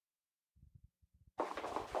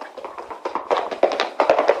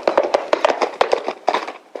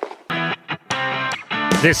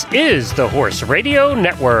This is the Horse Radio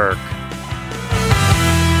Network.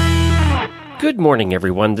 Good morning,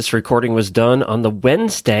 everyone. This recording was done on the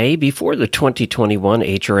Wednesday before the 2021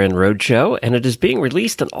 HRN Roadshow, and it is being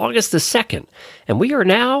released on August the 2nd. And we are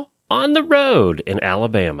now on the road in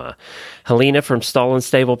Alabama. Helena from Stall and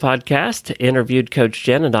Stable Podcast interviewed Coach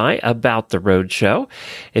Jen and I about the Roadshow.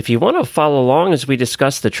 If you want to follow along as we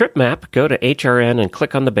discuss the trip map, go to HRN and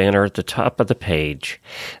click on the banner at the top of the page.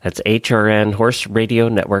 That's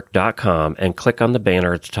HRNHorseRadioNetwork.com and click on the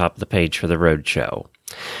banner at the top of the page for the Roadshow.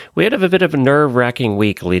 We had a bit of a nerve-wracking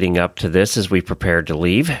week leading up to this as we prepared to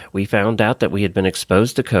leave. We found out that we had been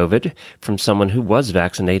exposed to COVID from someone who was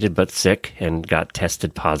vaccinated but sick and got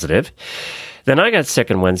tested positive. Then I got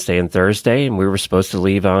sick on Wednesday and Thursday, and we were supposed to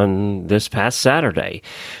leave on this past Saturday.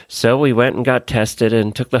 So we went and got tested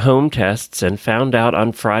and took the home tests and found out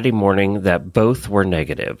on Friday morning that both were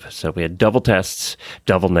negative. So we had double tests,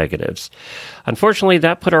 double negatives. Unfortunately,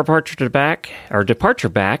 that put our departure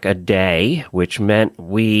back a day, which meant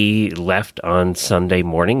we left on Sunday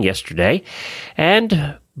morning, yesterday,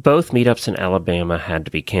 and both meetups in Alabama had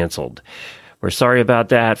to be canceled. We're sorry about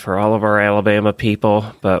that for all of our Alabama people,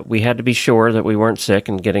 but we had to be sure that we weren't sick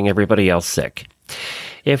and getting everybody else sick.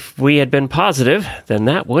 If we had been positive, then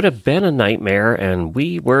that would have been a nightmare, and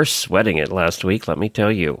we were sweating it last week, let me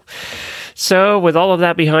tell you. So with all of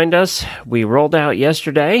that behind us, we rolled out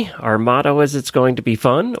yesterday. Our motto is it's going to be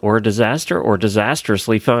fun or a disaster or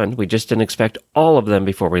disastrously fun. We just didn't expect all of them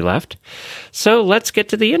before we left. So let's get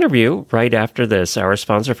to the interview right after this. Our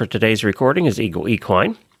sponsor for today's recording is Eagle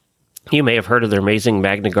Equine. You may have heard of their amazing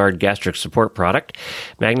MagnaGuard gastric support product.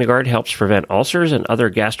 MagnaGuard helps prevent ulcers and other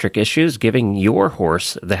gastric issues, giving your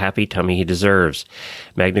horse the happy tummy he deserves.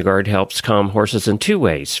 MagnaGuard helps calm horses in two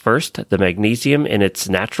ways. First, the magnesium in its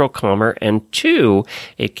natural calmer, and two,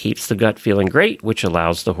 it keeps the gut feeling great, which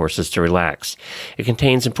allows the horses to relax. It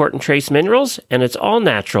contains important trace minerals, and it's all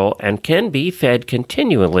natural and can be fed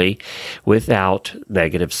continually without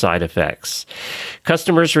negative side effects.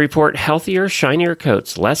 Customers report healthier, shinier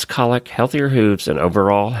coats, less colic, healthier hooves, and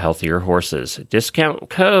overall healthier horses. Discount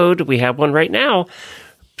code, we have one right now.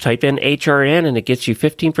 Type in HRN and it gets you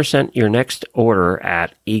 15% your next order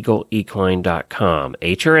at eagleequine.com.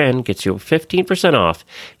 HRN gets you 15% off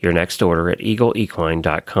your next order at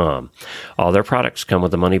eagleequine.com. All their products come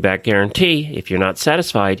with a money-back guarantee. If you're not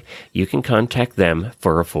satisfied, you can contact them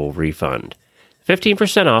for a full refund.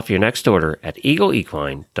 15% off your next order at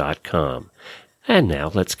eagleequine.com. And now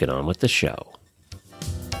let's get on with the show.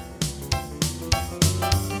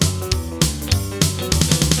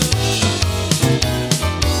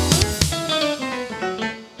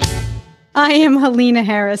 I am Helena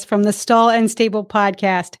Harris from the Stall and Stable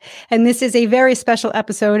Podcast, and this is a very special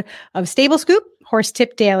episode of Stable Scoop, Horse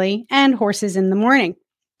Tip Daily, and Horses in the Morning.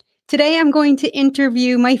 Today I'm going to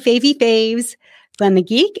interview my faves, Glenn the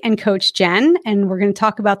Geek and Coach Jen, and we're going to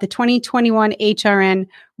talk about the 2021 HRN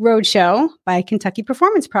Roadshow by Kentucky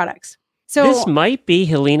Performance Products. So this might be,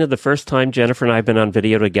 Helena, the first time Jennifer and I have been on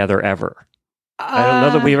video together ever. I don't know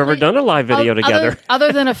that we've ever done a live video together.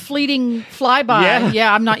 Other than a fleeting flyby.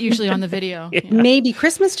 Yeah, I'm not usually on the video. Yeah. Maybe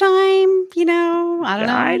Christmas time, I don't know.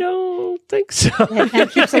 I don't think so. She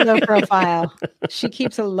keeps a low profile. She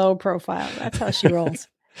keeps a low profile. That's how she rolls.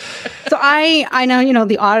 So I know,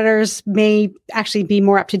 the auditors may actually be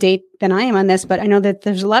more up to date than I am on this, but I know that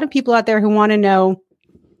there's a lot of people out there who want to know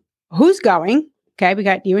who's going. Okay, we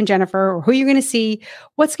got you and Jennifer, or who you're going to see,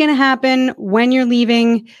 what's going to happen, when you're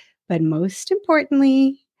leaving. But most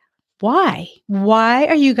importantly, why? Why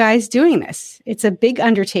are you guys doing this? It's a big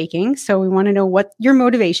undertaking. So we want to know what your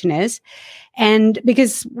motivation is. And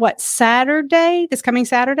because Saturday, this coming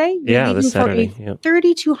Saturday? Yeah, this Saturday.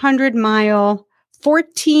 3,200 mile,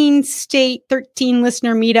 14 state, 13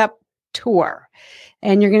 listener meetup tour.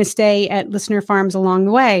 And you're going to stay at listener farms along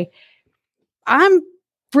the way. I'm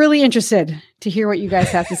really interested to hear what you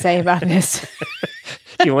guys have to say about this.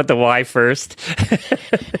 You want the why first?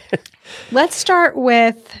 Let's start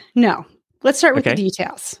with the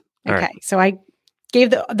details. Okay. Right. So I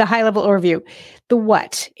gave the high level overview. The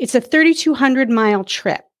what? It's a 3,200 mile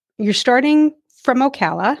trip. You're starting from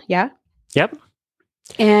Ocala. Yeah. Yep.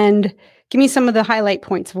 And give me some of the highlight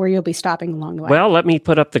points where you'll be stopping along the way. Well, let me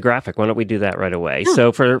put up the graphic. Why don't we do that right away? Oh.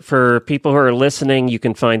 So for people who are listening, you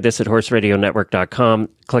can find this at horseradionetwork.com.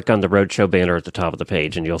 Click on the Roadshow banner at the top of the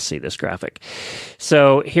page, and you'll see this graphic.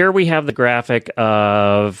 So here we have the graphic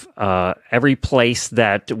of every place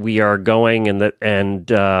that we are going and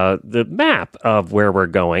the map of where we're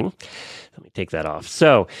going. Let me take that off.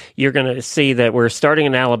 So you're going to see that we're starting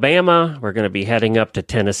in Alabama. We're going to be heading up to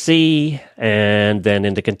Tennessee and then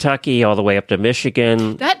into Kentucky, all the way up to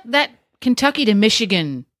Michigan. That Kentucky to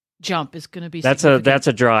Michigan jump is going to be that's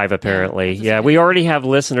a drive, apparently. Yeah, we already have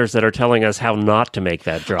listeners that are telling us how not to make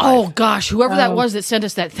that drive. Oh gosh, whoever that was that sent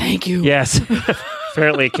us that, thank you. Yes,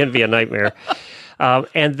 apparently it can be a nightmare.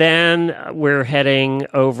 And then we're heading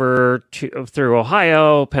over through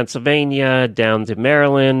Ohio, Pennsylvania, down to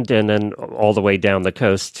Maryland, and then all the way down the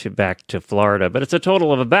coast back to Florida. But it's a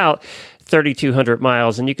total of about 3,200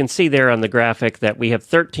 miles. And you can see there on the graphic that we have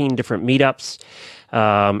 13 different meetups.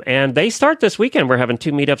 And they start this weekend. We're having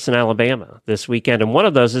 2 meetups in Alabama this weekend. And one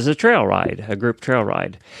of those is a trail ride, a group trail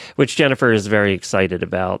ride, which Jennifer is very excited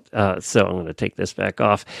about. So I'm going to take this back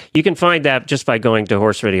off. You can find that just by going to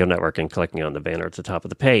Horse Radio Network and clicking on the banner at the top of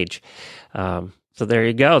the page. So there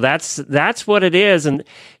you go. That's what it is. And,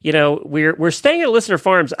 you know, we're staying at Listener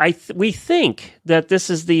Farms. We think that this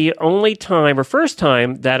is the only time or first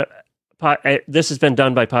time that this has been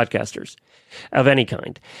done by podcasters of any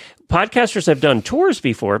kind. Podcasters have done tours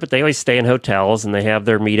before, but they always stay in hotels and they have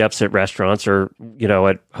their meetups at restaurants or, you know,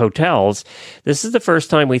 at hotels. This is the first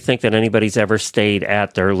time we think that anybody's ever stayed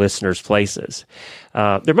at their listeners' places.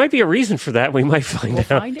 There might be a reason for that. We might find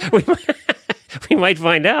out. We might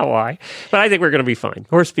find out why, but I think we're going to be fine.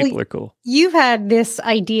 Horse people are cool. You've had this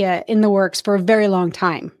idea in the works for a very long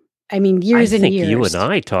time. I mean, years and years. I think you and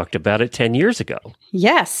I talked about it 10 years ago.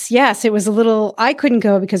 Yes. It was a little, I couldn't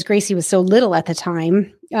go because Gracie was so little at the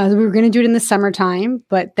time. We were going to do it in the summertime,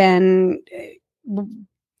 but then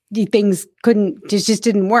things just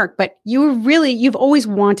didn't work. But you've always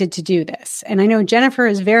wanted to do this. And I know Jennifer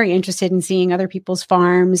is very interested in seeing other people's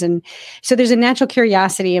farms. And so there's a natural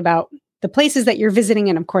curiosity about the places that you're visiting.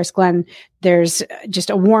 And of course, Glenn, there's just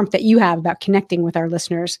a warmth that you have about connecting with our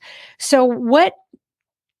listeners. So what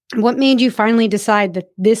made you finally decide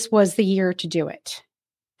that this was the year to do it?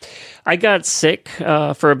 I got sick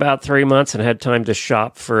for about 3 months and had time to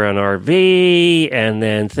shop for an RV and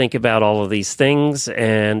then think about all of these things.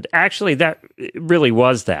 And actually, that really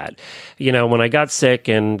was that. You know, when I got sick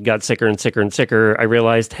and got sicker and sicker and sicker, I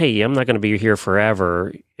realized, hey, I'm not going to be here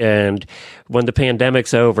forever. And when the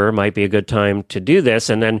pandemic's over, it might be a good time to do this.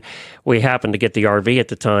 And then we happened to get the RV at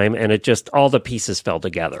the time, and it just, all the pieces fell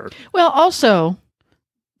together. Well, also,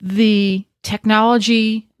 the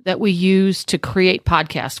technology that we use to create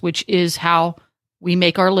podcasts, which is how we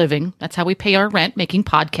make our living. That's how we pay our rent, making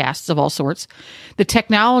podcasts of all sorts. The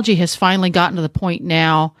technology has finally gotten to the point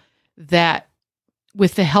now that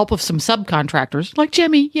with the help of some subcontractors, like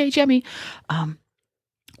Jemmy, yay Jemmy,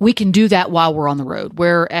 we can do that while we're on the road.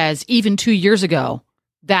 Whereas even 2 years ago,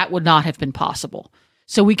 that would not have been possible.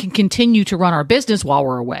 So we can continue to run our business while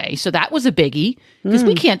we're away. So that was a biggie because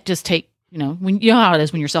we can't just take, you know how it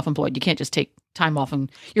is when you're self-employed. You can't just take time off, and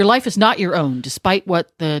your life is not your own, despite what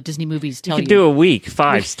the Disney movies tell you. You can do a week.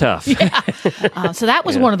 5's tough. Yeah. So that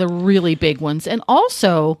was one of the really big ones. And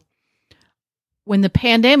also, when the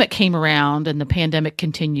pandemic came around and the pandemic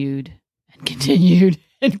continued and continued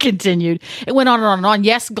and continued, it went on and on and on.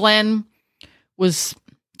 Yes, Glenn was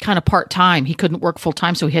kind of part-time. He couldn't work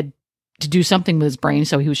full-time, so he had to do something with his brain,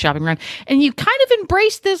 so he was shopping around. And you kind of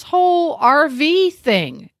embraced this whole RV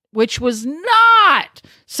thing, which was not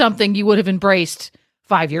something you would have embraced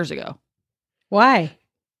 5 years ago. Why?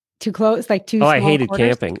 Too close? Like too small I hated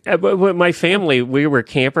quarters? camping. My family, we were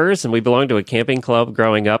campers, and we belonged to a camping club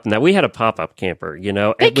growing up. Now, we had a pop-up camper, you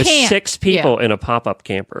know. It was 6 people in a pop-up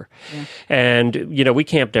camper. Yeah. And, you know, we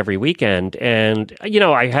camped every weekend. And, you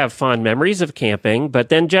know, I have fond memories of camping. But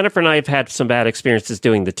then Jennifer and I have had some bad experiences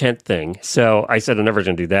doing the tent thing. So I said I'm never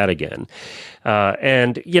going to do that again.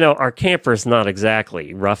 And, you know, our camper is not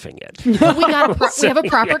exactly roughing it. But we have a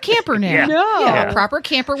proper camper now. Yeah. A proper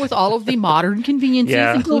camper with all of the modern conveniences,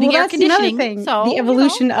 including air conditioning. Thing. So, the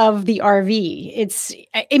evolution of the RV. It's,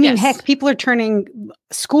 I mean, heck, people are turning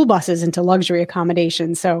school buses into luxury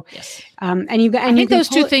accommodations. So, I think those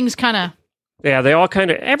two things kind of. Yeah, they all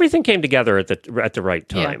kind of, everything came together at the right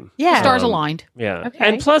time. Yeah. Stars aligned. Yeah. Okay.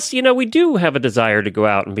 And plus, you know, we do have a desire to go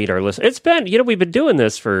out and meet our listeners. It's been, you know, we've been doing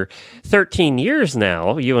this for 13 years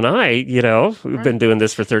now. You and I, you know, we've been doing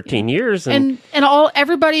this for 13 years. And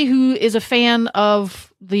everybody who is a fan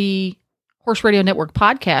of the Horse Radio Network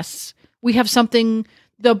podcasts, we have something,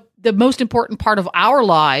 the most important part of our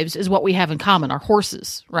lives is what we have in common, our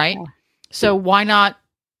horses, right? Yeah. So why not?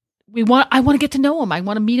 I want to get to know them. I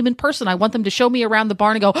want to meet them in person. I want them to show me around the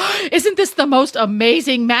barn and go, oh, isn't this the most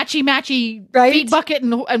amazing matchy feed bucket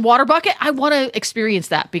and water bucket? I want to experience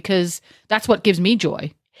that because that's what gives me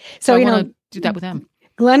joy. So I want to do that with them.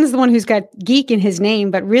 Glenn is the one who's got geek in his name,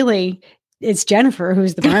 but really it's Jennifer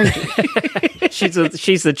who's the barn geek.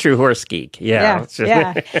 she's the true horse geek. Yeah.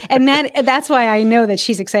 And that's why I know that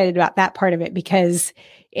she's excited about that part of it, because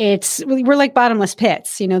we're like bottomless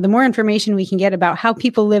pits. The more information we can get about how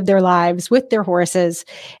people live their lives with their horses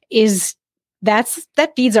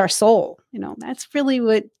that feeds our soul. That's really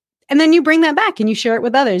what, and then you bring that back and you share it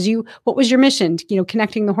with others. What was your mission?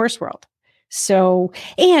 Connecting the horse world. So,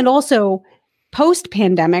 and also post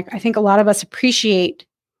pandemic, I think a lot of us appreciate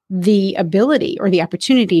the ability or the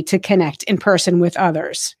opportunity to connect in person with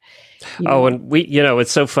others. And we,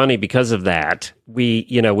 it's so funny because of that. We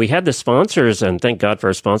had the sponsors, and thank God for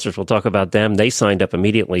our sponsors. We'll talk about them. They signed up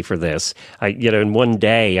immediately for this. In one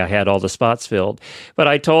day I had all the spots filled, but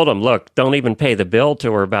I told them, look, don't even pay the bill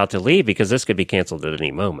till we're about to leave, because this could be canceled at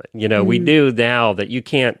any moment. We do now that you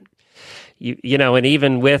can't, and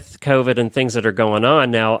even with COVID and things that are going on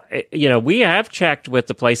now, we have checked with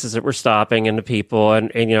the places that we're stopping and the people,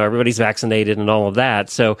 and everybody's vaccinated and all of that.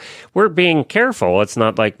 So we're being careful. It's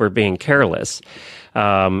not like we're being careless.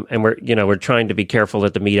 And we're trying to be careful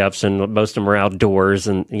at the meetups, and most of them are outdoors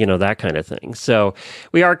and, that kind of thing. So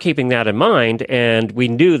we are keeping that in mind, and we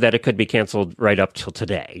knew that it could be canceled right up till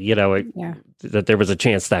today, that there was a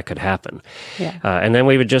chance that could happen. Yeah. And then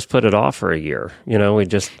we would just put it off for a year. We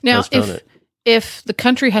just postpone it. If the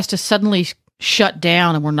country has to suddenly shut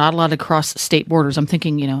down and we're not allowed to cross state borders, I'm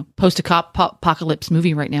thinking, post-apocalypse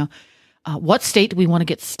movie right now. What state do we want to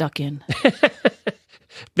get stuck in?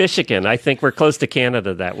 Michigan. I think we're close to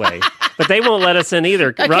Canada that way. But they won't let us in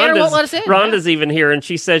either. Canada won't let us in. Rhonda's even here, and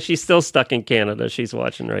she says she's still stuck in Canada. She's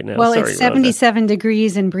watching right now. Well, Sorry, it's 77 Rhonda.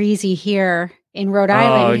 degrees and breezy here in Rhode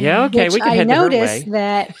Island. Oh, yeah? Okay, which we can I head to her noticed way.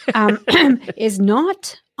 that is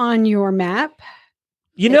not on your map.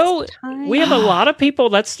 We have a lot of people,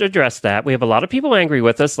 let's address that. We have a lot of people angry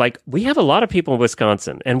with us. Like, we have a lot of people in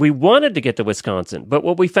Wisconsin, and we wanted to get to Wisconsin. But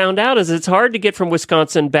what we found out is it's hard to get from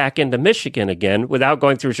Wisconsin back into Michigan again without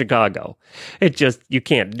going through Chicago. You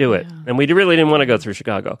can't do it. Yeah. And we really didn't want to go through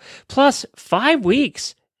Chicago. Plus, 5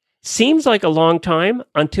 weeks seems like a long time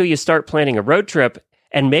until you start planning a road trip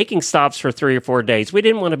and making stops for 3 or 4 days. We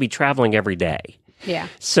didn't want to be traveling every day. Yeah.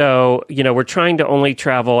 So, we're trying to only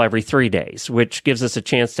travel every 3 days, which gives us a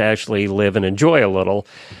chance to actually live and enjoy a little.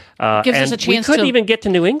 Gives us a chance. We couldn't even get to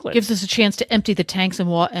New England. Gives us a chance to empty the tanks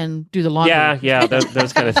and do the laundry. Yeah,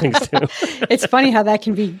 those kind of things too. It's funny how that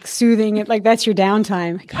can be soothing. Like, that's your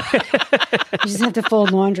downtime. You just have to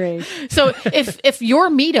fold laundry. So if your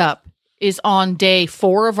meetup is on day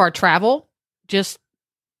 4 of our travel,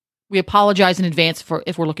 we apologize in advance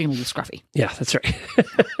if we're looking a little scruffy. Yeah, that's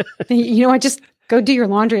right. Just go do your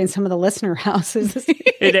laundry in some of the listener houses.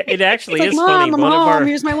 It actually is Mom, funny. I'm home.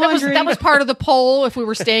 Here's my laundry. That was part of the poll. If we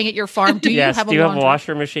were staying at your farm, do you have a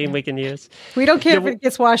washer machine we can use? We don't care if it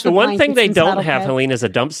gets washed. The one thing they don't have, Helene, is a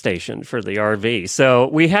dump station for the RV. So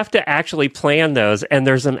we have to actually plan those, and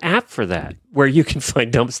there's an app for that where you can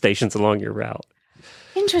find dump stations along your route.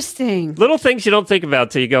 Interesting. Little things you don't think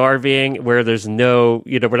about till you go RVing, where there's no,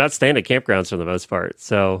 we're not staying at campgrounds for the most part.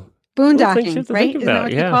 So boondocking, right? Isn't that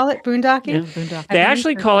what you call it? Boondocking? Yeah, boondocking. They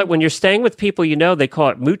actually call it, when you're staying with people, they call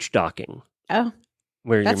it mooch docking. Oh.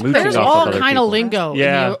 Where you're mooching There's off all of other kind people. of lingo in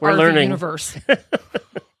the we're RV learning. universe.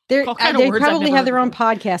 They probably have their own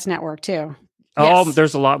podcast network too. Oh, Yes.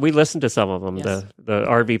 There's a lot. We listen to some of them, Yes. the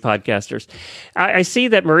RV podcasters. I see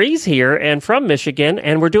that Marie's here and from Michigan,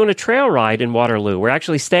 and we're doing a trail ride in Waterloo. We're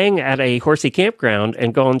actually staying at a horsey campground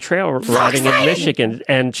and going trail riding in Michigan,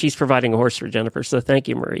 and she's providing a horse for Jennifer. So thank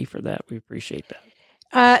you, Marie, for that. We appreciate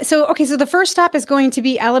that. So the first stop is going to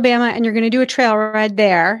be Alabama, and you're going to do a trail ride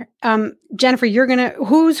there. Jennifer,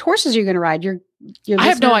 whose horses are you going to ride? I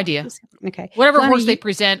have no idea. Okay. Whatever Glenn, horse they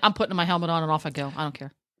present, I'm putting my helmet on and off I go. I don't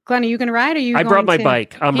care. Glenn, are you going to ride? I brought my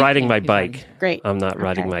bike. I'm riding my bike. Great. I'm not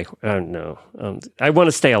riding my... Oh, no. I want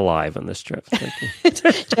to stay alive on this trip. Thank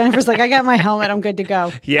you. Jennifer's like, I got my helmet. I'm good to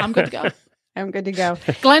go. Yeah. I'm good to go. I'm good to go.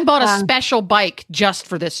 Glenn bought a special bike just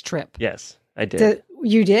for this trip. Yes, I did.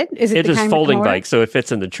 You did? Is it is folding bike, so it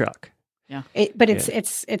fits in the truck. Yeah.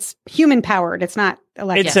 It's human powered. It's not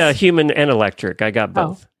electric. It's human and electric. I got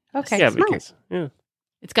both. Okay. Yeah, smart. because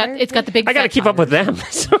It's got the big. I got to keep up with them.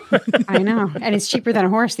 I know, and it's cheaper than a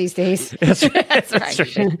horse these days. That's right.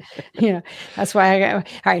 That's right. Yeah, that's why I got. All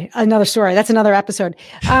right, another story. That's another episode.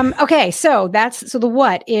 Okay, so the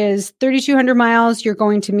what is 3,200 miles. You're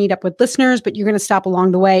going to meet up with listeners, but you're going to stop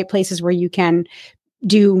along the way, places where you can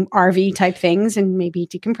do RV type things and maybe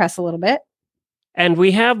decompress a little bit. And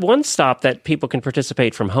we have one stop that people can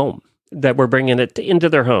participate from home. that we're bringing it into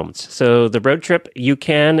their homes. So the road trip, you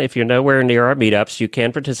can, if you're nowhere near our meetups, you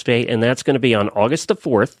can participate, and that's going to be on August the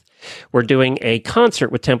 4th. We're doing a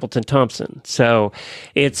concert with Templeton Thompson. So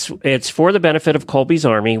it's for the benefit of Colby's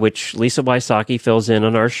Army, which Lisa Wysocki fills in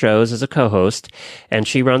on our shows as a co-host, and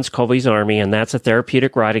she runs Colby's Army, and that's a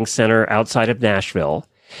therapeutic riding center outside of Nashville.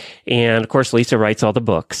 And of course, Lisa writes all the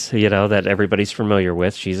books, that everybody's familiar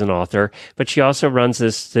with. She's an author, but she also runs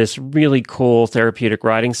this really cool therapeutic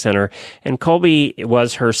riding center. And Colby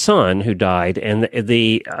was her son who died, and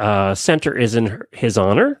the center is in his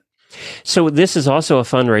honor. So this is also a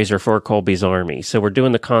fundraiser for Colby's Army. So we're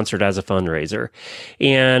doing the concert as a fundraiser.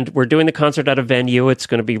 And we're doing the concert at a venue. It's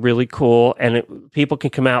going to be really cool. And people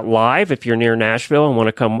can come out live. If you're near Nashville and want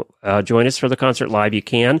to come join us for the concert live, you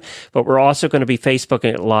can. But we're also going to be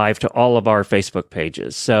Facebooking it live to all of our Facebook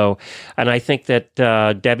pages. So, and I think that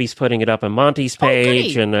Debbie's putting it up on Monty's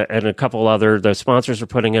page, and a couple other, the sponsors are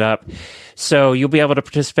putting it up. So you'll be able to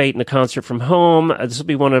participate in the concert from home. This will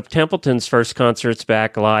be one of Templeton's first concerts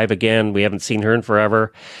back live again. We haven't seen her in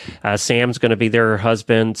forever. Sam's going to be there, her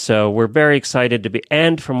husband. So we're very excited to be.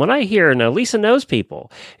 And from what I hear, now Lisa knows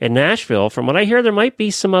people in Nashville. From what I hear, there might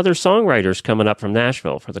be some other songwriters coming up from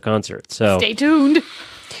Nashville for the concert. So stay tuned.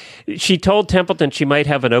 She told Templeton she might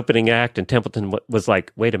have an opening act, and Templeton was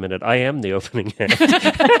like, wait a minute, I am the opening act.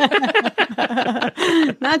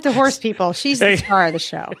 Not the horse people. She's the star of the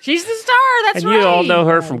show. She's the star. That's right. And you all know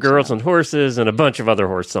her from Girls and Horses and a bunch of other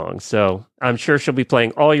horse songs. So I'm sure she'll be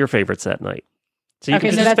playing all your favorites that night. So you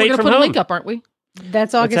can participate from home. We're going to put a link up, aren't we?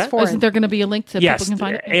 That's August 4th. Isn't there going to be a link to people can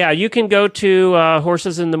find it? Yeah, you can go to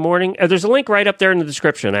Horses in the Morning. There's a link right up there in the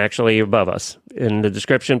description, actually, above us in the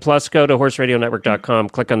description. Plus, go to horseradionetwork.com,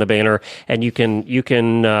 click on the banner, and you can.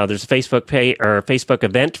 There's a Facebook page or a Facebook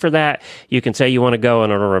event for that. You can say you want to go,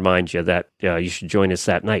 and it'll remind you that you should join us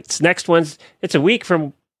that night. Next one's it's a week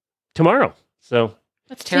from tomorrow, so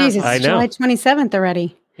that's terrible. Jesus, I know. July 27th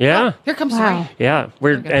already. Yeah, here comes the rain. Yeah,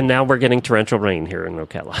 and now we're getting torrential rain here in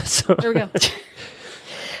Ocala. So there we go.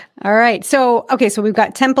 All right. So we've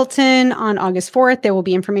got Templeton on August 4th. There will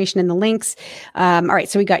be information in the links. All right.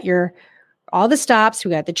 So we got all the stops.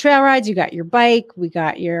 We got the trail rides. You got your bike. We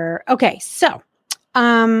got okay. So,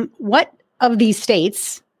 which of these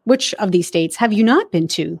states have you not been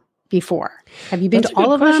to before? Have you been to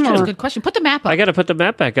all of them? That's a good question. Put the map up. I got to put the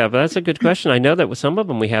map back up. That's a good question. I know that with some of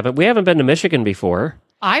them we haven't. We haven't been to Michigan before.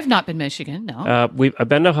 I've not been to Michigan. No. I've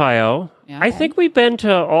been to Ohio. Yeah. I think we've been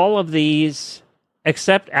to all of these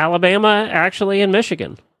except Alabama, actually, and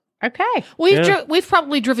Michigan. Okay. We've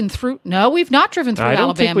probably driven through. No, we've not driven through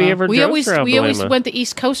Alabama. Think we ever drove through Alabama. We always went the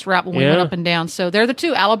East Coast route when we went up and down. So they're the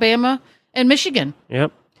two, Alabama and Michigan.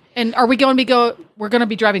 Yep. And are we going to we're going to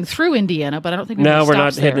be driving through Indiana, but I don't think we're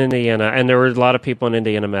not hitting Indiana. And there were a lot of people in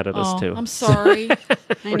Indiana mad at us too. I'm sorry.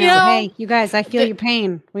 I know. Hey, you guys, I feel your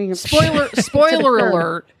pain. Spoiler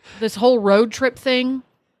alert. This whole road trip thing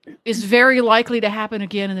is very likely to happen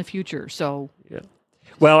again in the future. So, yeah.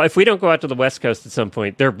 Well, if we don't go out to the West Coast at some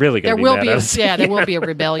point, they're really going to be mad at us. There will be a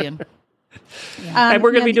rebellion. Yeah. And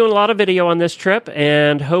we're going to be doing a lot of video on this trip,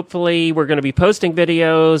 and hopefully we're going to be posting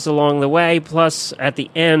videos along the way. Plus, at the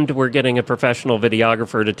end, we're getting a professional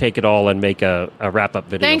videographer to take it all and make a wrap-up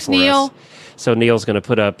video Thanks, for Neil. us. So Neil's going to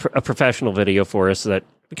put a professional video for us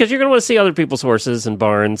because you're going to want to see other people's horses and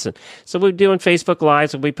barns. And so we'll be doing Facebook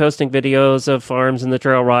Lives. We'll be posting videos of farms and the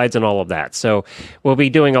trail rides and all of that. So we'll be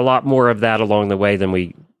doing a lot more of that along the way than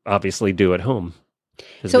we obviously do at home.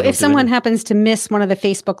 So if someone happens to miss one of the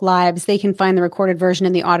Facebook Lives, they can find the recorded version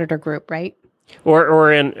in the auditor group, right? Or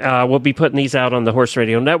we'll be putting these out on the Horse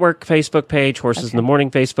Radio Network Facebook page, Horses in the Morning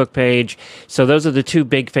Facebook page. So those are the two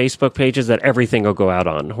big Facebook pages that everything will go out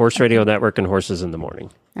on, Horse Radio Network and Horses in the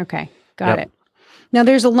Morning. Okay, got it. Now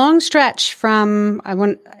there's a long stretch from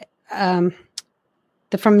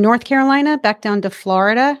North Carolina back down to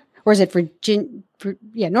Florida, or is it Virginia?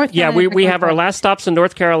 North Carolina. Yeah, we have our last stops in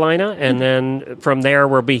North Carolina, and then from there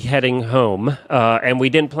we'll be heading home. And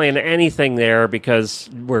we didn't plan anything there because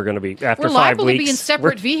we're going to be, after 5 weeks. We're liable to be in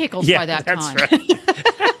separate vehicles by that time. That's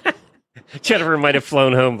right. Jennifer might have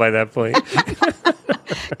flown home by that point.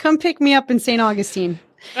 Come pick me up in St. Augustine.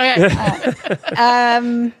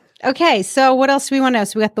 Okay, so what else do we want to know?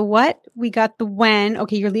 So we got the what, we got the when.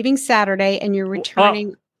 Okay, you're leaving Saturday and you're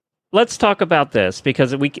returning. Let's talk about this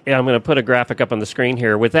because I'm going to put a graphic up on the screen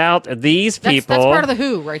here. Without these people... That's part of the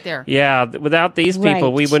who right there. Yeah, without these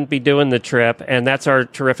people, we wouldn't be doing the trip, and that's our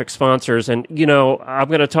terrific sponsors. And, I'm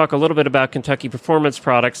going to talk a little bit about Kentucky Performance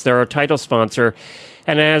Products. They're our title sponsor.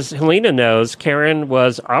 And as Helena knows, Karen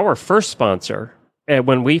was our first sponsor. And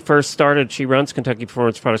when we first started, she runs Kentucky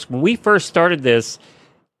Performance Products. When we first started this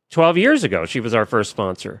 12 years ago, she was our first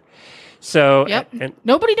sponsor. So Yep. and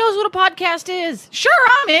Nobody knows what a podcast is. Sure,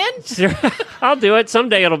 I'm in. Sure. I'll do it.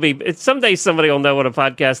 Someday somebody will know what a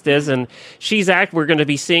podcast is. And we're going to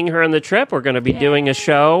be seeing her on the trip. We're going to be doing a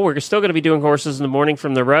show. We're still going to be doing Horses in the Morning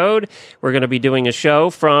from the road. We're going to be doing a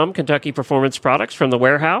show from Kentucky Performance Products from the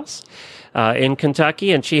warehouse in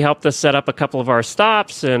Kentucky. And she helped us set up a couple of our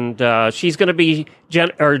stops. And she's going to be,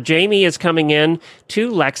 Jamie is coming in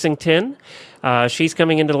to Lexington. She's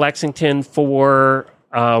coming into Lexington for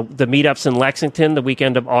the meetups in Lexington the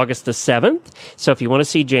weekend of August the 7th. So if you want to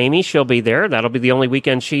see Jamie, she'll be there. That'll be the only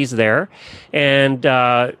weekend she's there. And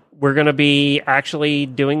we're going to be actually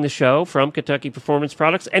doing the show from Kentucky Performance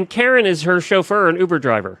Products. And Karen is her chauffeur and Uber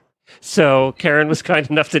driver. So Karen was kind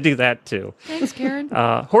enough to do that too. Thanks, Karen.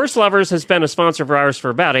 Horse Lovers has been a sponsor of ours for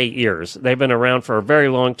about 8 years. They've been around for a very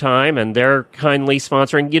long time, and they're kindly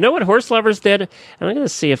sponsoring. You know what Horse Lovers did? And I'm going to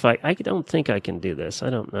see if I don't think I can do this. I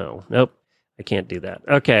don't know. Nope. I can't do that.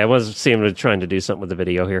 Okay, I was trying to do something with the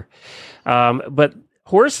video here. But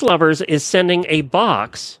Horse Lovers is sending a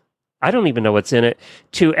box, I don't even know what's in it,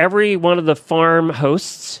 to every one of the farm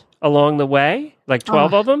hosts along the way, like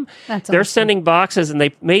 12 of them. They're awesome. Sending boxes, and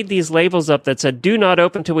they made these labels up that said, "Do not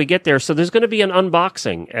open till we get there." So there's going to be an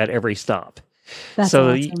unboxing at every stop. That's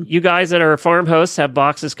so awesome. You guys that are farm hosts have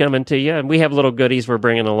boxes coming to you, and we have little goodies we're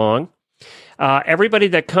bringing along. Everybody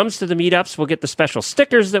that comes to the meetups will get the special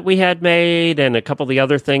stickers that we had made and a couple of the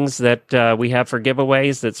other things that we have for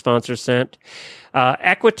giveaways that sponsors sent.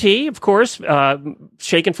 Equity, of course,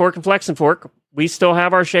 Shake and Fork and Flex and Fork. We still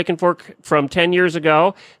have our Shake and Fork from 10 years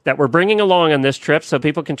ago that we're bringing along on this trip so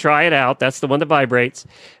people can try it out. That's the one that vibrates.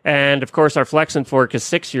 And, of course, our Flex and Fork is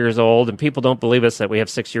 6 years old, and people don't believe us that we have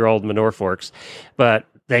 6-year-old manure forks. But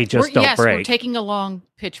they just don't break. We're taking along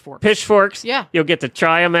pitchforks. Pitchforks. Yeah. You'll get to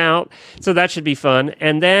try them out. So that should be fun.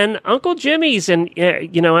 And then Uncle Jimmy's. And,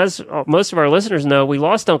 as most of our listeners know, we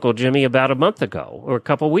lost Uncle Jimmy about a month ago or a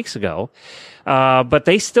couple of weeks ago. But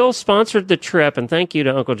they still sponsored the trip, and thank you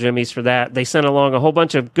to Uncle Jimmy's for that. They sent along a whole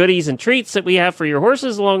bunch of goodies and treats that we have for your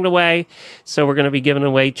horses along the way. So we're going to be giving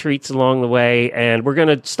away treats along the way, and we're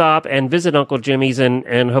going to stop and visit Uncle Jimmy's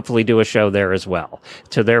and hopefully do a show there as well,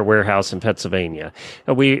 to their warehouse in Pennsylvania.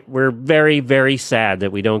 We're very, very sad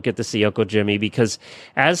that we don't get to see Uncle Jimmy because,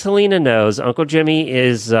 as Helena knows, Uncle Jimmy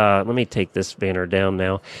is, let me take this banner down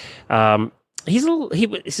now.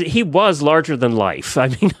 He was larger than life. I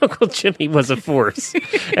mean, Uncle Jimmy was a force,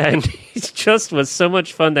 and he just was so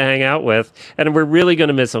much fun to hang out with. And we're really going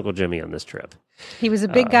to miss Uncle Jimmy on this trip. He was a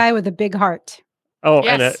big guy with a big heart. Oh,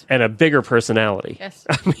 yes. and a bigger personality. Yes.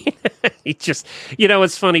 I mean, he just,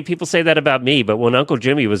 it's funny. People say that about me, but when Uncle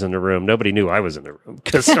Jimmy was in the room, nobody knew I was in the room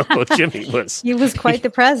because Uncle Jimmy was. He was quite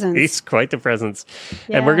the presence. He's quite the presence.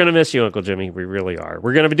 Yeah. And we're going to miss you, Uncle Jimmy. We really are.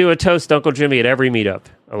 We're going to do a toast to Uncle Jimmy at every meetup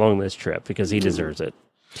along this trip because he deserves it.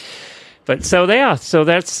 But so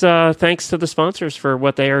that's thanks to the sponsors for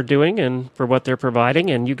what they are doing and for what they're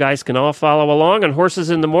providing. And you guys can all follow along on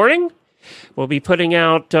Horses in the Morning. We'll be putting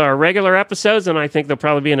out our regular episodes, and I think there'll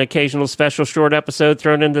probably be an occasional special short episode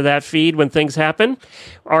thrown into that feed when things happen.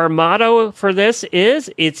 Our motto for this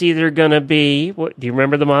is, it's either going to be, do you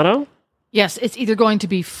remember the motto? Yes, it's either going to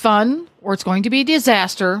be fun, or it's going to be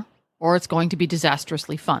disaster, or it's going to be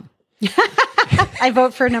disastrously fun. I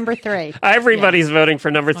vote for number 3. Everybody's voting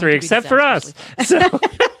for number 3 except for us. So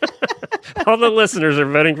all the listeners are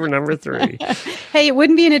voting for number 3. Hey, it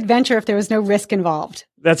wouldn't be an adventure if there was no risk involved.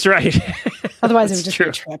 That's right. Otherwise, it would just be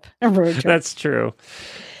a trip, a road trip. That's true.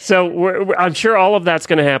 So I'm sure all of that's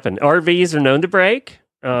going to happen. RVs are known to break.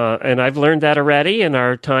 And I've learned that already in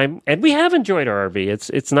our time. And we have enjoyed our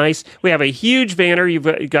RV. It's nice. We have a huge banner. You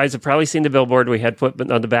guys have probably seen the billboard we had put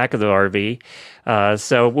on the back of the RV.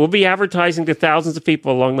 So we'll be advertising to thousands of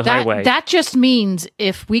people along the highway. That just means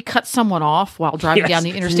if we cut someone off while driving down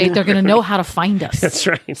the interstate, they're going to know how to find us. That's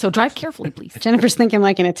right. So drive carefully, please. Jennifer's thinking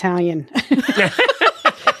like an Italian.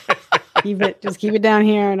 Just keep it down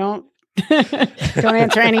here. Don't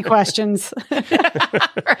answer any questions.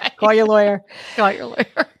 Right. Call your lawyer. Call your lawyer.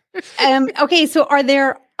 Okay, so are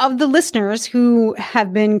there, of the listeners who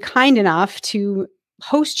have been kind enough to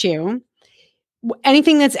host you,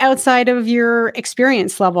 anything that's outside of your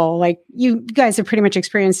experience level? Like, you guys have pretty much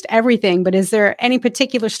experienced everything, but is there any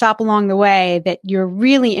particular stop along the way that you're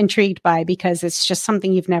really intrigued by because it's just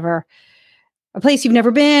something a place you've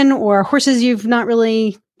never been, or horses you've not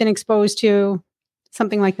really been exposed to?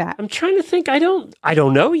 Something like that. I'm trying to think. I don't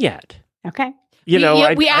know yet. Okay.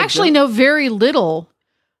 We actually know very little.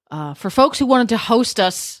 For folks who wanted to host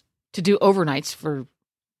us to do overnights for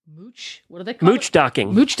mooch, what do they call Mooch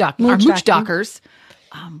docking. Mooch docking. Our mooch dockers.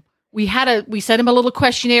 we sent him a little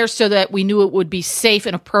questionnaire so that we knew it would be safe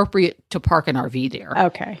and appropriate to park an RV there.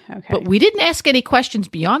 Okay. But we didn't ask any questions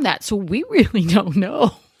beyond that, so we really don't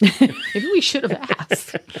know. Maybe we should have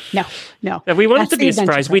asked. No. And we wanted That's to be the a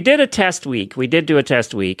surprise. adventure We did a test week. We did do a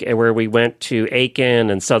test week where we went to Aiken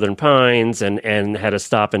and Southern Pines and had a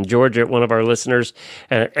stop in Georgia at one of our listeners.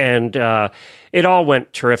 And it all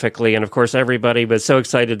went terrifically. And of course, everybody was so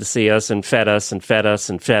excited to see us and fed us and fed us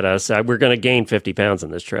and fed us. We're going to gain 50 pounds on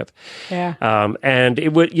this trip. Yeah. And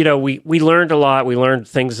it would, we learned a lot. We learned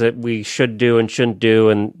things that we should do and shouldn't do,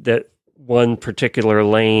 and that one particular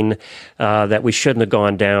lane that we shouldn't have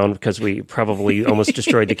gone down because we probably almost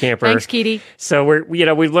destroyed the camper. Thanks, Keaty. So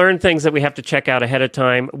we've learned things that we have to check out ahead of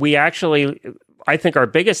time. I think our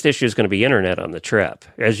biggest issue is going to be internet on the trip.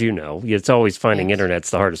 As you know, it's always finding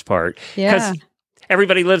internet's the hardest part. Yeah. Because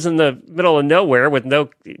everybody lives in the middle of nowhere with no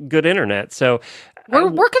good internet. So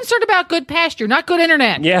we're concerned about good pasture, not good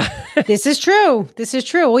internet. yeah. This is true.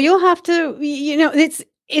 Well, you'll have to,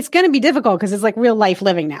 it's going to be difficult because it's like real life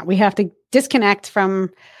living now. We have to disconnect from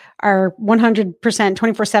our 100%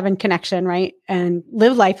 24/7 connection, right? And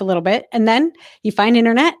live life a little bit. And then you find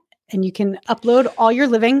internet and you can upload all your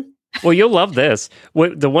living. Well, you'll love this.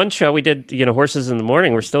 The one show we did, Horses in the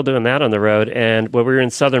Morning, we're still doing that on the road. And when we were in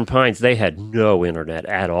Southern Pines, they had no internet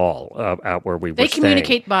at all out where we were They staying.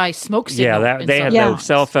 communicate by smoke signal. Yeah, they had no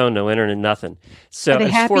cell phone, no internet, nothing. So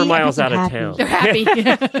it's 4 miles out of town. They're happy.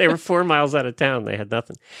 They were 4 miles out of town. They had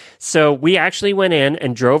nothing. So we actually went in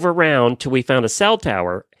and drove around till we found a cell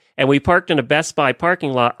tower. And we parked in a Best Buy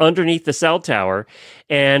parking lot underneath the cell tower.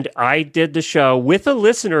 And I did the show with a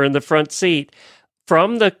listener in the front seat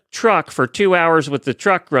from the truck for 2 hours with the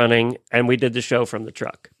truck running. And we did the show from the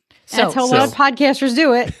truck. That's how a lot of podcasters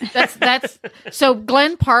do it. That's so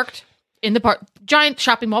Glenn parked in the giant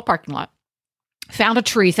shopping mall parking lot, found a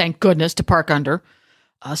tree, thank goodness, to park under.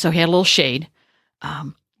 So he had a little shade.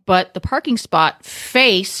 But the parking spot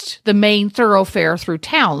faced the main thoroughfare through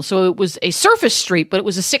town. So it was a surface street, but it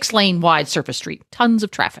was a 6-lane wide surface street. Tons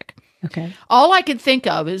of traffic. Okay. All I could think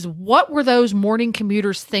of is, what were those morning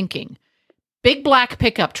commuters thinking? Big black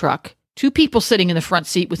pickup truck, 2 people sitting in the front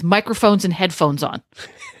seat with microphones and headphones on.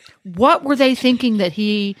 What were they thinking that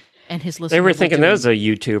he and his listeners They were thinking doing? those are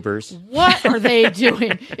YouTubers. What are they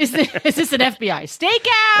doing? Is this an FBI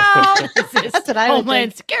stakeout? Is this That's what I would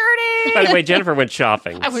Homeland think. Security? By the way, Jennifer went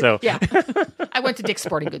shopping. I went, so yeah. I went to Dick's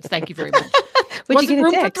Sporting Goods. Thank you very much. What'd you Wasn't get at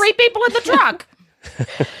room for Dick's? 3 people in the truck.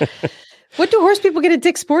 What do horse people get at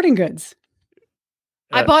Dick's Sporting Goods?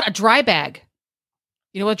 I bought a dry bag.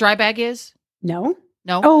 You know what a dry bag is? No.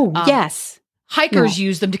 No. Oh, yes. Hikers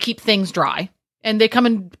use them to keep things dry, and they come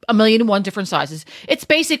in 1,000,001 different sizes. It's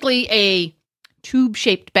basically a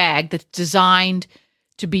tube-shaped bag that's designed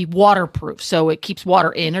to be waterproof. So it keeps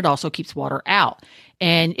water in, it also keeps water out.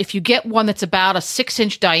 And if you get one that's about a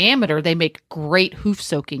 6-inch diameter, they make great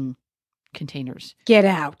hoof-soaking containers. Get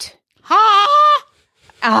out. Ha!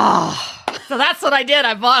 Ah. So that's what I did.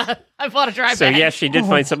 I bought a dry So bag. yes, she did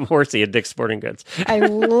find something horsey at Dick's Sporting Goods. I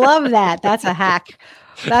love that. That's a hack.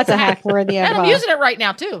 That's a hack worthy of And I'm using it right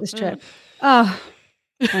now, too. this trip. Oh,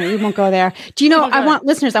 all right, we won't go there. Do you know, I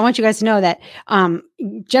want you guys to know that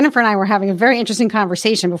Jennifer and I were having a very interesting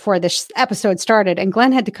conversation before this episode started, and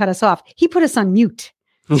Glenn had to cut us off. He put us on mute.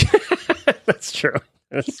 That's true.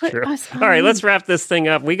 That's put true. us on All right, mute. let's wrap this thing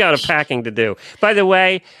up. We got a packing to do. By the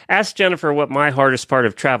way, ask Jennifer what my hardest part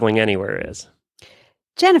of traveling anywhere is.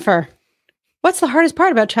 Jennifer, what's the hardest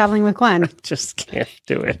part about traveling with Glenn? Just can't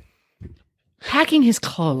do it. Packing his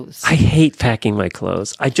clothes. I hate packing my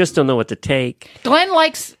clothes. I just don't know what to take. Glenn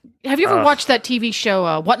likes... Have you ever watched that TV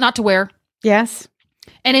show, What Not to Wear? Yes.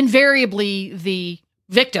 And invariably, the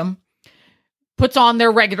victim puts on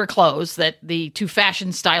their regular clothes that the 2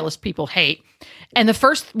 fashion stylist people hate. And the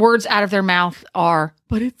first words out of their mouth are,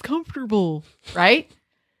 but it's comfortable, right?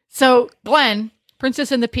 So Glenn,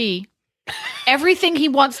 Princess and the Pea, everything he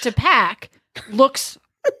wants to pack looks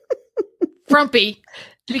frumpy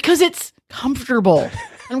because it's comfortable.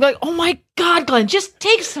 I'm going, oh my God, Glenn, just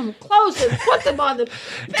take some clothes and put them on the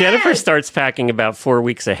bed. Jennifer starts packing about 4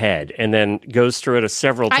 weeks ahead and then goes through it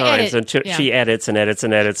several I times edit, until yeah. she edits and edits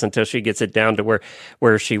and edits until she gets it down to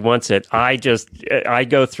where she wants it. I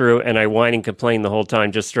go through and I whine and complain the whole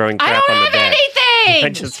time, just throwing I crap don't on the have bed. anything.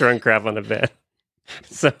 I'm just throwing crap on the bed.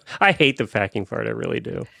 So I hate the packing part. I really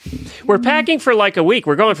do. We're packing for like a week.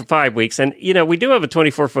 We're going for 5 weeks. And, we do have a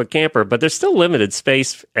 24-foot camper, but there's still limited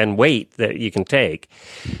space and weight that you can take.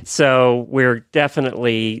 So we're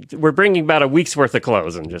bringing about a week's worth of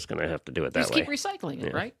clothes. I'm just going to have to do it that Just way. keep recycling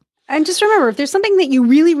it, right? And just remember, if there's something that you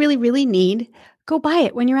really, really, really need, go buy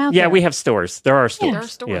it when you're out there. Yeah, we have stores. There are stores. there are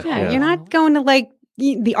stores. Yeah, you're not going to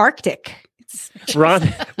the Arctic.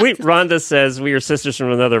 Rhonda says we are sisters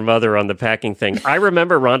from another mother on the packing thing. I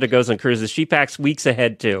remember Rhonda goes on cruises. She packs weeks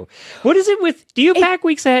ahead too. What is it with? Do you pack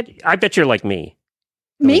weeks ahead? I bet you're like me.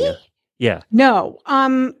 Me? Alina. Yeah. No.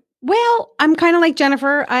 Well, I'm kind of like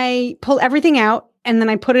Jennifer. I pull everything out and then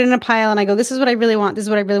I put it in a pile and I go, this is what I really want. This is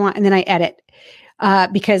what I really want. And then I edit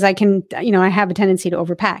because I can, I have a tendency to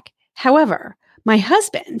overpack. However, my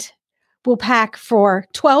husband will pack for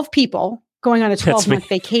 12 people going on a 12-month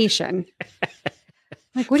vacation.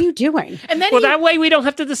 Like, what are you doing? And then that way we don't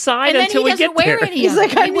have to decide until we get there. He's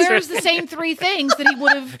like, he wears the same 3 things that he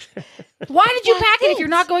would have. Why did you pack it if you're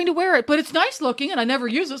not going to wear it? But it's nice looking, and I never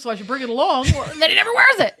use it, so I should bring it along. And then he never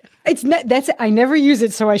wears it. I never use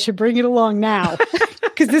it, so I should bring it along now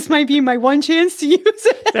because this might be my one chance to use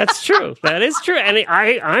it. That's true. That is true, and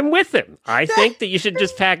I'm with him. I think that you should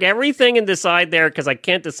just pack everything and decide there because I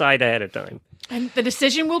can't decide ahead of time. And the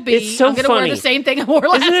decision will be, it's so I'm going to wear the same thing I wore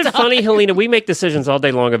last time. Isn't it funny, Helena? We make decisions all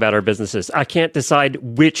day long about our businesses. I can't decide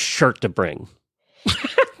which shirt to bring.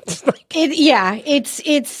 Well,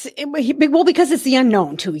 because it's the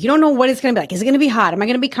unknown too. You don't know what it's going to be like. Is it going to be hot? Am I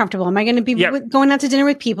going to be comfortable? Am I going to be going out to dinner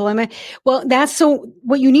with people?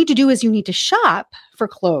 What you need to do is you need to shop for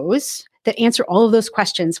clothes that answer all of those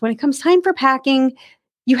questions. When it comes time for packing,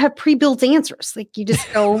 you have pre-built answers. Like you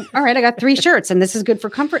just go, all right, I got 3 shirts and this is good for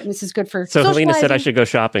comfort and this is good for So Helena said I should go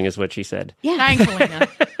shopping is what she said. Yeah. Thanks, Helena.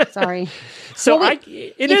 Sorry. So if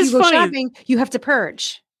you go shopping, you have to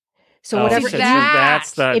purge. So whatever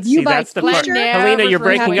that's the part. Helena, you're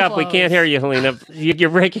breaking up. We can't hear you, Helena.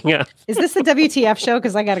 You're breaking up. Is this the WTF show?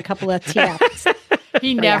 Because I got a couple of TFs.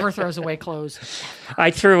 He never throws away clothes.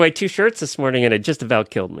 I threw away 2 shirts this morning and it just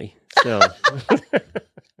about killed me. So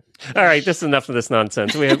all right, this is enough of this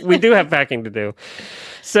nonsense. We do have packing to do.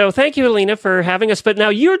 So thank you, Helena, for having us. But now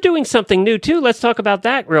you're doing something new too. Let's talk about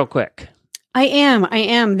that real quick. I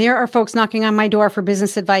am. There are folks knocking on my door for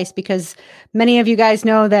business advice because many of you guys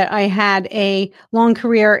know that I had a long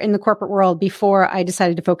career in the corporate world before I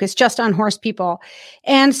decided to focus just on horse people.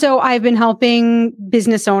 And so I've been helping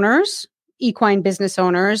business owners, equine business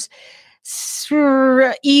owners,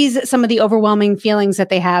 ease some of the overwhelming feelings that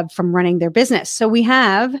they have from running their business. So we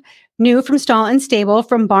have new from Stall and Stable,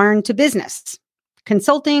 from barn to business,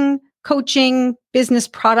 consulting, coaching, business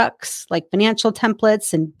products like financial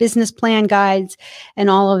templates and business plan guides and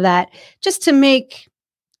all of that, just to make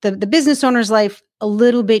the business owner's life a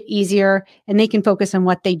little bit easier and they can focus on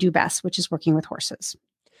what they do best, which is working with horses.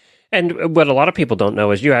 And what a lot of people don't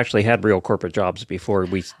know is you actually had real corporate jobs before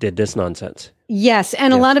we did this nonsense. Yes.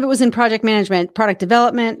 And a lot of it was in project management, product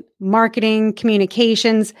development, marketing,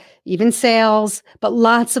 communications, even sales, but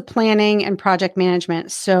lots of planning and project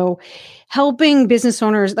management. So helping business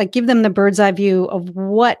owners, like give them the bird's eye view of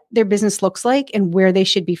what their business looks like and where they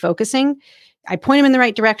should be focusing. I point them in the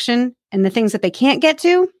right direction, and the things that they can't get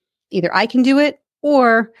to, either I can do it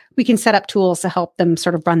or we can set up tools to help them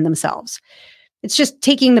sort of run themselves. It's just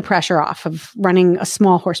taking the pressure off of running a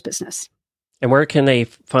small horse business. And where can they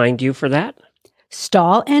find you for that?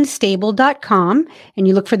 Stallandstable.com, and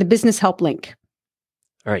you look for the business help link.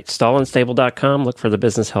 All right, stallandstable.com, look for the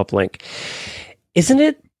business help link. Isn't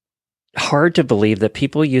it hard to believe that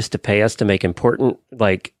people used to pay us to make important,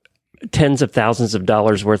 like tens of thousands of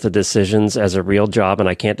dollars worth of decisions as a real job, and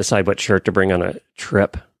I can't decide what shirt to bring on a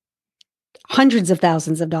trip? Hundreds of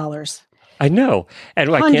thousands of dollars. I know. And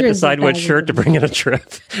I can't decide what shirt to bring on a trip.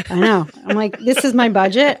 I know. I'm like, this is my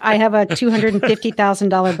budget. I have a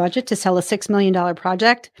 $250,000 budget to sell a $6 million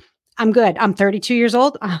project. I'm good. I'm 32 years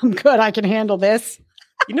old. I'm good. I can handle this.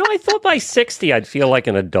 I thought by 60 I'd feel like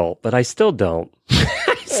an adult, but I still don't.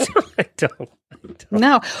 I don't.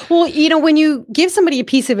 No. Well, when you give somebody a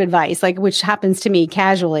piece of advice, like which happens to me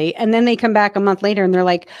casually, and then they come back a month later and they're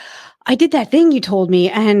like, I did that thing you told me,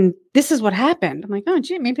 and this is what happened. I'm like, oh,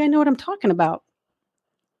 gee, maybe I know what I'm talking about.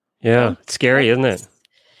 Yeah, it's scary, isn't it?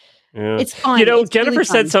 Yeah. It's fun. Jennifer really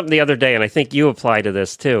said something the other day, and I think you apply to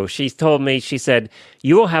this too. She told me, she said,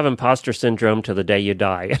 you will have imposter syndrome to the day you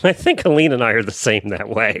die. And I think Helena and I are the same that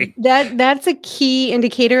way. That's a key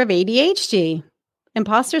indicator of ADHD.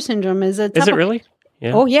 Imposter syndrome is a... Is it really?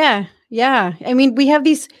 Yeah. Oh, yeah. Yeah. I mean, we have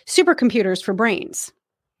these supercomputers for brains.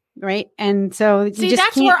 Right. And so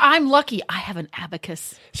that's where I'm lucky. I have an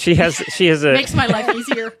abacus. She has a makes my life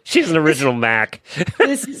easier. She's an original Mac.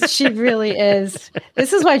 She really is.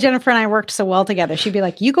 This is why Jennifer and I worked so well together. She'd be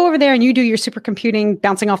like, you go over there and you do your supercomputing,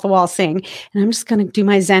 bouncing off the wall, sing. And I'm just going to do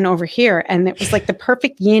my Zen over here. And it was like the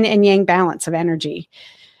perfect yin and yang balance of energy.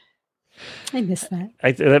 I miss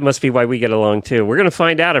that. That must be why we get along too. We're going to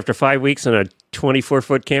find out after 5 weeks in a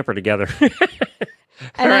 24-foot camper together.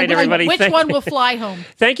 All right, everybody. Which one will fly home?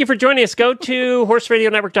 Thank you for joining us. Go to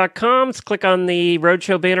horseradionetwork.com. Click on the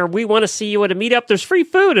Roadshow banner. We want to see you at a meetup. There's free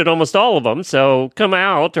food at almost all of them. So come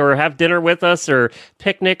out or have dinner with us or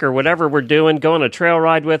picnic or whatever we're doing. Go on a trail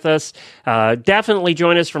ride with us. Definitely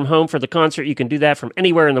join us from home for the concert. You can do that from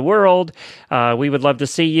anywhere in the world. We would love to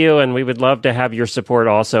see you, and we would love to have your support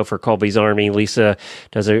also for Colby's Army. Lisa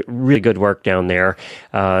does a really good work down there.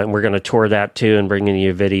 And we're going to tour that too and bringing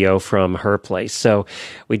you a video from her place. So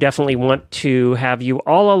we definitely want to have you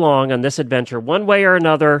all along on this adventure one way or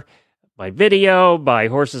another, by video, by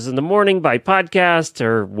Horses in the Morning, by podcast,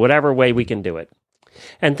 or whatever way we can do it.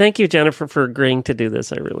 And thank you, Jennifer, for agreeing to do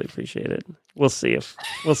this. I really appreciate it. We'll see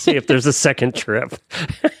if there's a second trip.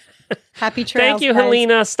 Happy trails. Thank you, guys.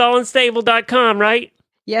 Helena. StallandStable.com, right?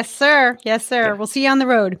 Yes, sir. Yes, sir. Yeah. We'll see you on the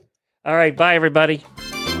road. All right. Bye, everybody.